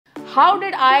How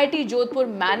did IIT Jodhpur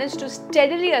manage to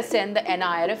steadily ascend the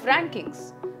NIRF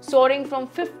rankings, soaring from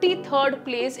 53rd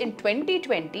place in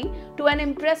 2020 to an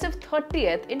impressive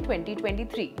 30th in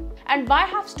 2023? And why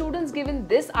have students given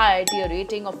this IIT a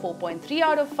rating of 4.3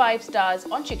 out of 5 stars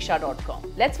on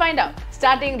shiksha.com? Let's find out.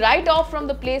 Starting right off from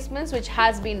the placements, which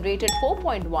has been rated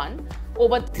 4.1,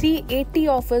 over 380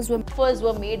 offers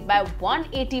were made by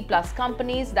 180 plus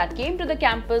companies that came to the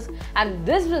campus, and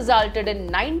this resulted in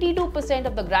 92%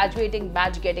 of the graduating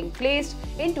batch getting placed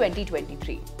in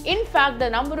 2023. In fact, the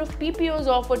number of PPOs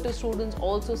offered to students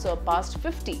also surpassed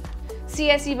 50.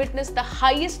 CSE witnessed the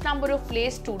highest number of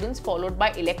placed students, followed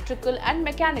by electrical and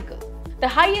mechanical. The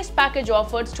highest package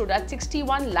offered stood at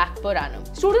 61 lakh per annum.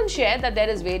 Students share that there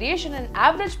is variation in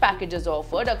average packages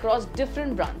offered across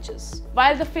different branches.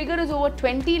 While the figure is over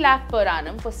 20 lakh per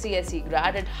annum for CSE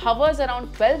grad, it hovers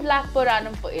around 12 lakh per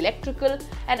annum for electrical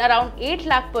and around 8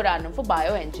 lakh per annum for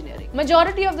bioengineering.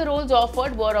 Majority of the roles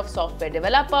offered were of software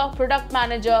developer, product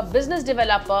manager, business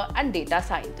developer, and data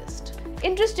scientist.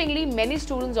 Interestingly, many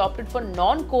students opted for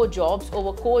non-core jobs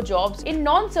over core jobs in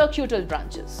non-circuital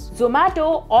branches.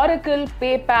 Zomato, Oracle,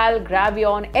 PayPal,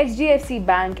 Gravion, HDFC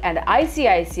Bank and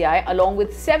ICICI along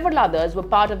with several others were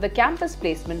part of the campus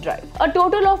placement drive. A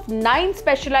total of 9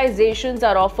 specializations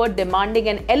are offered, demanding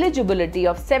an eligibility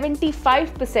of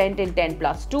 75% in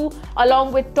 10+2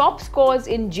 along with top scores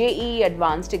in JEE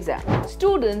advanced exam.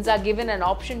 Students are given an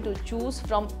option to choose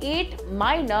from 8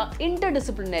 minor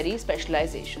interdisciplinary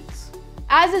specializations.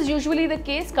 As is usually the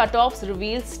case, Cutoffs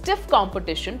reveal stiff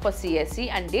competition for CSE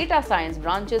and data science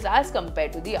branches as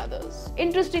compared to the others.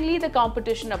 Interestingly, the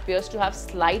competition appears to have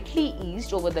slightly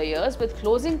eased over the years, with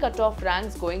closing cutoff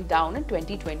ranks going down in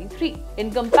 2023.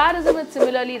 In comparison with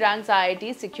similarly ranked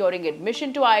IITs, securing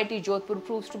admission to IIT Jodhpur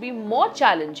proves to be more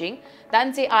challenging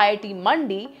than, say, IIT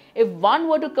Mandi if one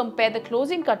were to compare the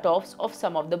closing cutoffs of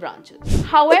some of the branches.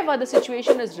 However, the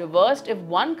situation is reversed if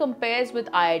one compares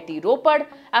with IIT Ropar,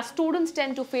 as students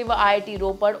tend to favor IIT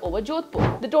Ropar over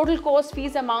Jodhpur. The total course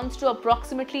fees amounts to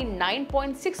approximately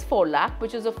 9.64 lakh,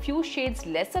 which is a few shades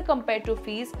lesser compared to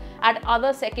fees at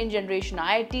other second-generation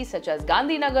IITs such as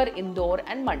Gandhinagar, Indore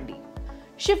and Mandi.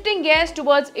 Shifting gears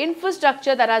towards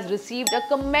infrastructure that has received a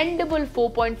commendable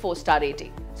 4.4 star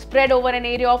rating. Spread over an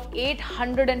area of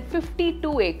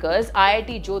 852 acres,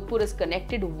 IIT Jodhpur is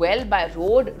connected well by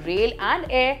road, rail and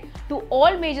air to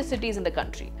all major cities in the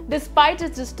country. Despite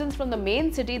its distance from the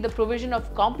main city, the provision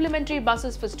of complimentary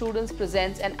buses for students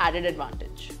presents an added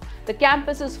advantage. The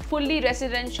campus is fully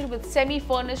residential with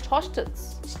semi-furnished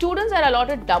hostels. Students are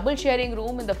allotted double sharing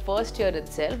room in the first year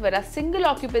itself, whereas single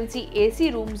occupancy AC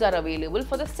rooms are available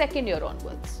for the second year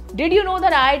onwards. Did you know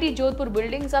that IIT Jodhpur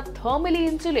buildings are thermally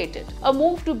insulated, a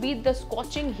move to beat the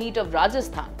scorching heat of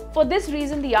Rajasthan? For this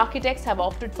reason, the architects have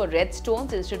opted for red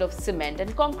stones instead of cement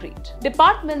and concrete.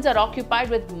 Departments are occupied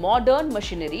with modern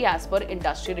machinery as per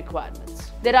industry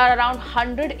requirements. There are around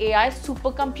 100 AI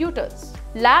supercomputers.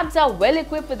 Labs are well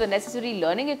equipped with the necessary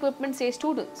learning equipment, say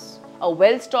students. A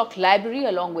well-stocked library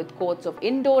along with courts of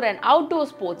indoor and outdoor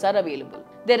sports are available.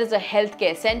 There is a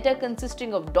healthcare center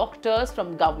consisting of doctors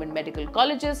from government medical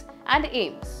colleges and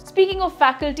AIIMS. Speaking of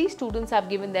faculty, students have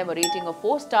given them a rating of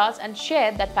 4 stars and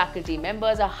shared that faculty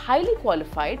members are highly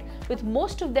qualified, with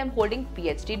most of them holding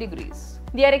PhD degrees.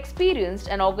 They are experienced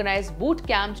and organize boot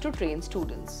camps to train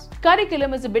students.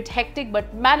 Curriculum is a bit hectic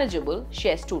but manageable,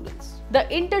 share students. The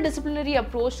interdisciplinary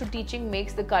approach to teaching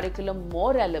makes the curriculum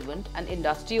more relevant and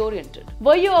industry-oriented.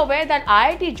 Were you aware that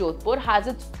IIT Jodhpur has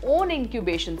its own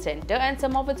incubation center and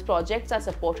some of its projects are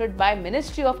supported by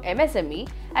Ministry of MSME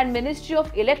and Ministry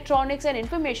of Electronics and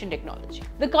Information Technology?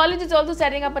 The college is also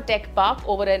setting up a tech park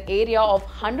over an area of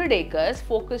 100 acres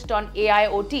focused on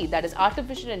AIoT, that is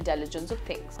Artificial Intelligence of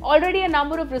Things. Already a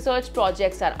number of research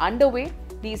projects are underway.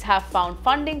 These have found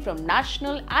funding from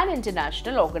national and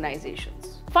international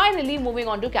organizations. Finally, moving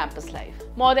on to campus life.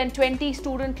 More than 20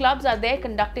 student clubs are there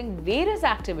conducting various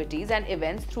activities and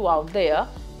events throughout the year,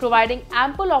 providing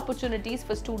ample opportunities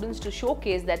for students to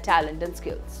showcase their talent and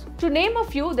skills. To name a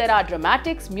few, there are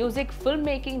dramatics, music,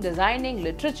 filmmaking, designing,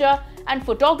 literature and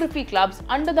photography clubs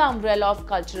under the umbrella of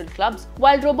cultural clubs,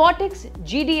 while robotics,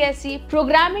 GDSE,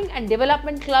 programming and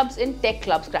development clubs in tech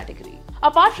clubs category.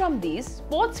 Apart from these,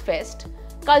 Sports Fest,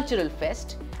 Cultural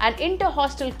Fest and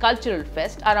Inter-Hostel Cultural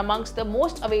Fest are amongst the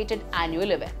most awaited annual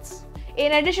events.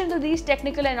 In addition to these,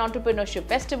 Technical and Entrepreneurship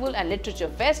Festival and Literature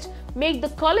Fest make the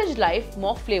college life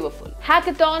more flavorful.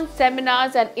 Hackathons,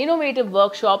 seminars and innovative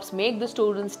workshops make the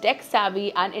students tech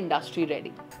savvy and industry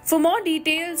ready. For more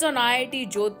details on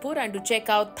IIT Jodhpur and to check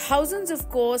out thousands of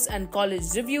course and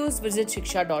college reviews, visit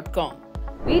shiksha.com.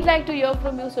 We'd like to hear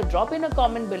from you, so drop in a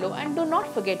comment below and do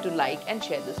not forget to like and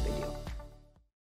share this video.